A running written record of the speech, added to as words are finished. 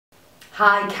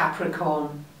Hi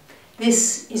Capricorn,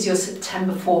 this is your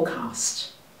September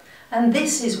forecast, and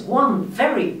this is one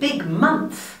very big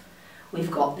month. We've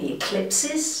got the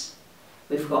eclipses,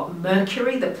 we've got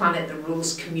Mercury, the planet that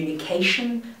rules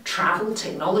communication, travel,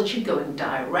 technology, going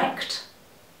direct.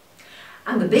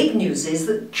 And the big news is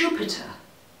that Jupiter,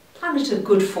 planet of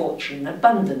good fortune,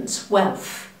 abundance,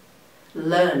 wealth,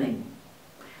 learning,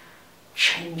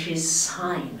 changes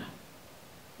sign,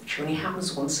 which only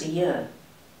happens once a year.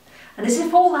 And as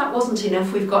if all that wasn't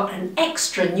enough, we've got an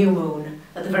extra new moon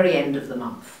at the very end of the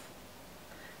month.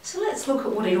 So let's look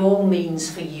at what it all means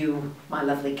for you, my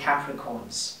lovely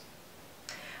Capricorns.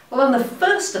 Well, on the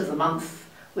first of the month,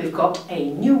 we've got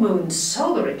a new moon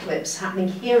solar eclipse happening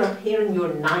up here in your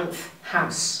 9th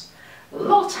house. A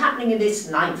lot happening in this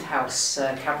 9th house,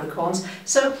 Capricorns.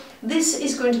 So this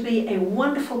is going to be a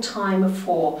wonderful time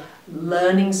for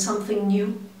learning something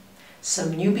new.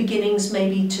 Some new beginnings,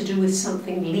 maybe to do with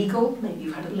something legal. Maybe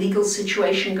you've had a legal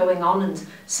situation going on and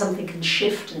something can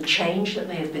shift and change that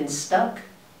may have been stuck.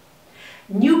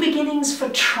 New beginnings for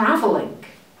travelling.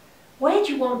 Where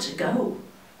do you want to go?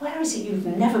 Where is it you've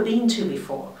never been to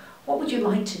before? What would you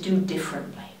like to do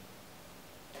differently?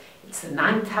 It's the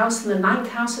 9th house, and the 9th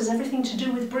house has everything to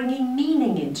do with bringing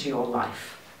meaning into your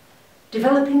life.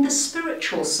 Developing the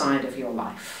spiritual side of your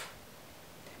life.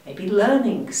 Maybe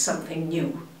learning something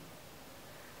new.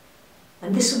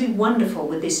 And this will be wonderful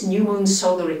with this new moon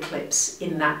solar eclipse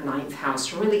in that 9th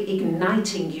house, really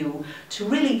igniting you to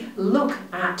really look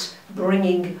at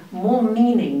bringing more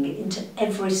meaning into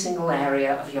every single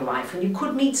area of your life. And you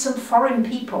could meet some foreign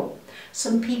people,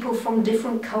 some people from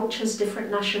different cultures, different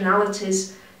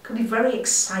nationalities. It could be a very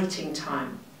exciting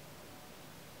time.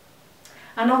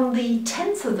 And on the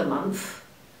 10th of the month,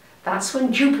 that's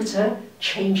when Jupiter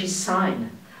changes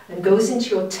sign and goes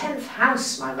into your 10th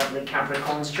house, my lovely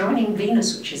Capricorns, joining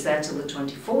Venus, which is there till the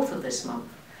 24th of this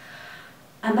month.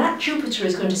 And that Jupiter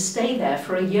is going to stay there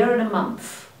for a year and a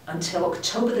month until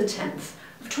October the 10th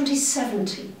of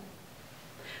 2017.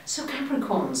 So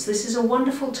Capricorns, this is a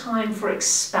wonderful time for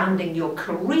expanding your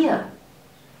career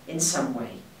in some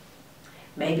way.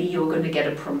 Maybe you're going to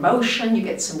get a promotion, you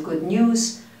get some good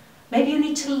news. Maybe you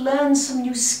need to learn some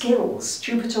new skills.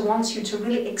 Jupiter wants you to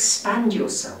really expand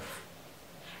yourself.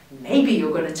 Maybe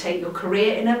you're going to take your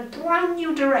career in a brand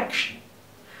new direction,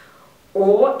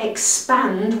 or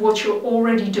expand what you're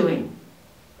already doing.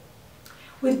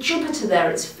 With Jupiter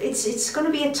there, it's going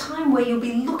to be a time where you'll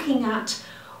be looking at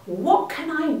what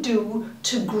can I do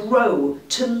to grow,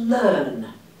 to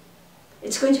learn.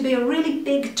 It's going to be a really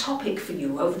big topic for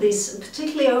you over this,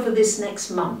 particularly over this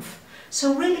next month.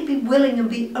 So really be willing and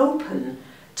be open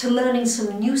to learning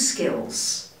some new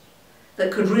skills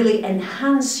that could really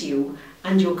enhance you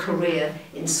and your career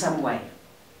in some way.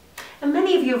 And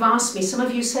many of you have asked me, some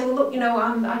of you say, well look,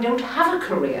 I don't have a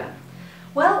career.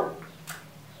 Well,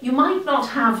 you might not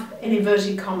have, in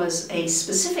inverted commas, a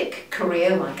specific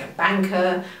career like a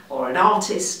banker or an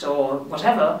artist or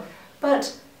whatever,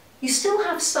 but you still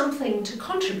have something to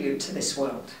contribute to this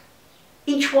world.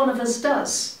 Each one of us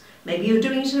does. Maybe you're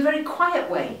doing it in a very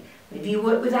quiet way. Maybe you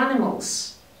work with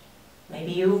animals.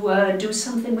 Maybe you do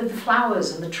something with the flowers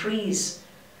and the trees.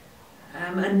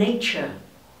 And nature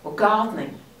or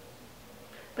gardening.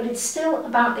 But it's still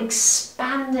about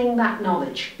expanding that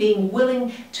knowledge, being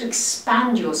willing to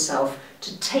expand yourself,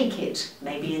 to take it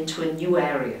maybe into a new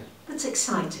area. That's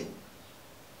exciting.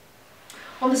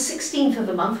 On the 16th of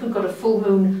the month, we've got a full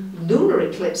moon lunar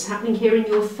eclipse happening here in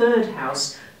your 3rd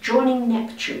house, joining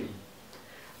Neptune.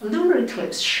 A lunar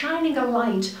eclipse shining a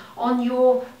light on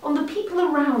the people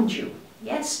around you.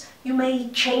 Yes, you may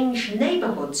change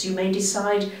neighbourhoods, you may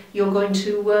decide you're going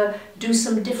to do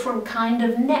some different kind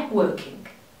of networking.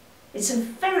 It's a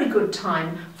very good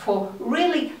time for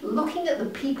really looking at the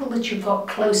people that you've got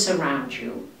close around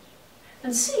you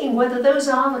and seeing whether those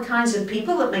are the kinds of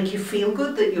people that make you feel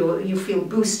good, that you feel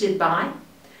boosted by.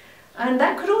 And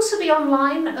that could also be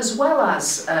online as well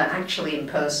as actually in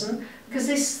person, because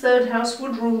this 3rd house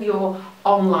would rule your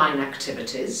online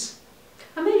activities.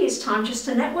 And maybe it's time just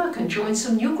to network and join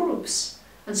some new groups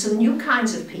and some new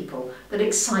kinds of people that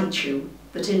excite you,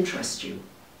 that interest you.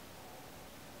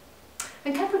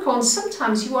 And Capricorn,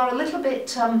 sometimes you are a little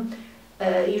bit,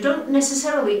 you don't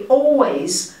necessarily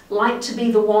always like to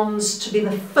be the ones to be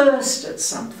the first at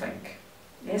something.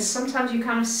 Yes, sometimes you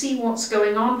kind of see what's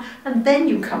going on and then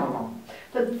you come along.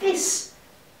 But this,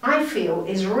 I feel,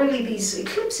 is really, these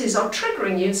eclipses are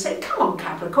triggering you and saying, come on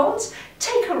Capricorns,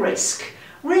 take a risk.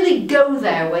 Really go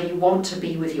there where you want to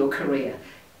be with your career.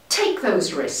 Take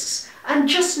those risks and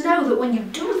just know that when you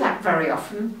do that very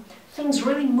often, things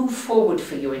really move forward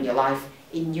for you in your life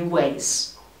in new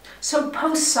ways. So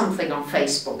post something on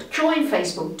Facebook, join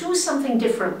Facebook, do something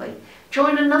differently,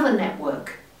 join another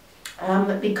network.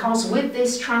 Because with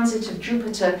this transit of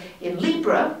Jupiter in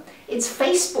Libra, it's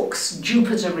Facebook's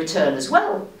Jupiter return as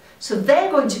well. So they're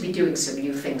going to be doing some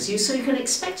new things. So you can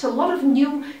expect a lot of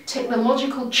new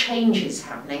technological changes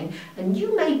happening, and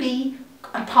you may be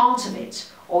a part of it,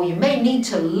 or you may need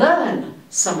to learn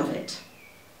some of it.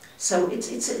 So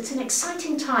it's an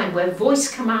exciting time where voice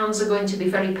commands are going to be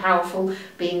very powerful,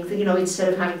 being, you know,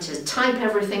 instead of having to type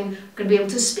everything, we're going to be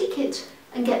able to speak it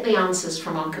and get the answers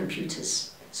from our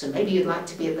computers. So maybe you'd like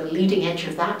to be at the leading edge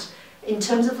of that in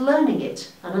terms of learning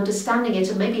it and understanding it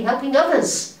and maybe helping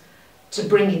others to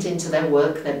bring it into their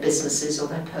work, their businesses or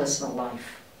their personal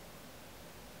life.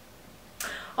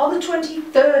 On the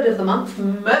 23rd of the month,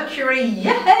 Mercury,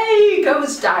 yay,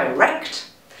 goes direct.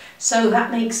 So that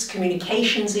makes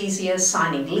communications easier,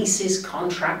 signing leases,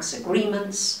 contracts,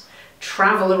 agreements,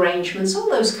 travel arrangements, all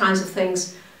those kinds of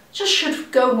things just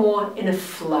should go more in a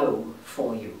flow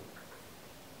for you.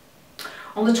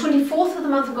 On the 24th of the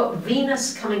month, we've got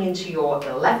Venus coming into your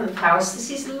 11th house. This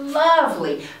is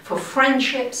lovely for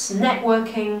friendships,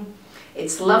 networking.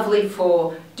 It's lovely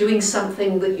for doing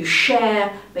something that you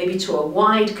share, maybe to a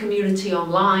wide community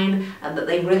online, and that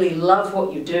they really love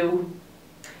what you do.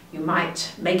 You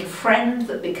might make a friend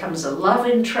that becomes a love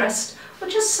interest, or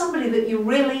just somebody that you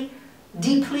really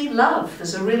deeply love.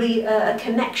 There's a really a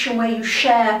connection where you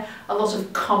share a lot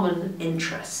of common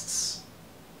interests.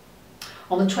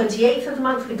 On the 28th of the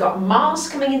month, we've got Mars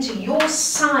coming into your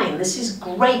sign. This is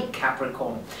great,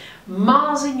 Capricorn.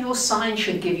 Mars in your sign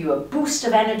should give you a boost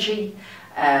of energy.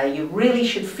 You really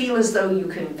should feel as though you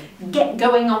can get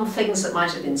going on things that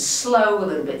might have been slow, a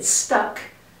little bit stuck.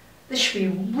 This should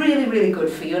be really, really good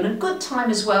for you, and a good time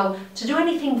as well to do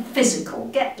anything physical.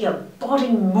 Get your body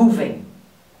moving.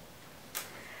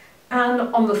 And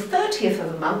on the 30th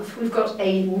of the month, we've got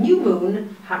a new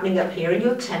moon happening up here in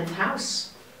your 10th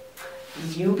house.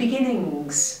 New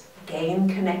beginnings, again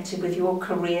connected with your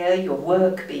career, your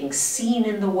work, being seen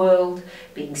in the world,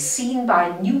 being seen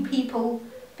by new people,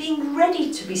 being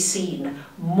ready to be seen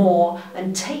more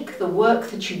and take the work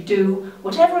that you do,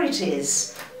 whatever it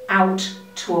is, out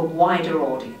to a wider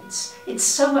audience. It's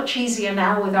so much easier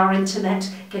now with our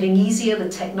internet, getting easier, the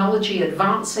technology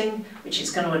advancing, which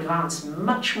is going to advance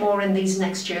much more in these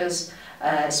next years,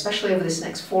 especially over this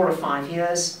next 4 or 5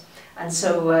 years. And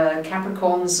so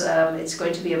Capricorns, it's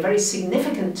going to be a very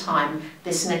significant time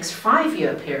this next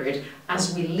 5-year period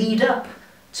as we lead up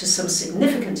to some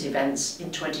significant events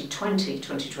in 2020,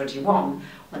 2021,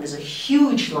 when there's a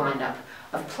huge lineup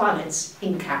of planets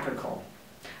in Capricorn.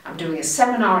 I'm doing a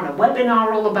seminar and a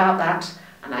webinar all about that,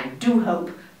 and I do hope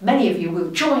many of you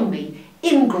will join me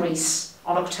in Greece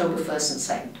on October 1st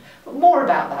and 2nd. But more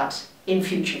about that in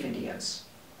future videos.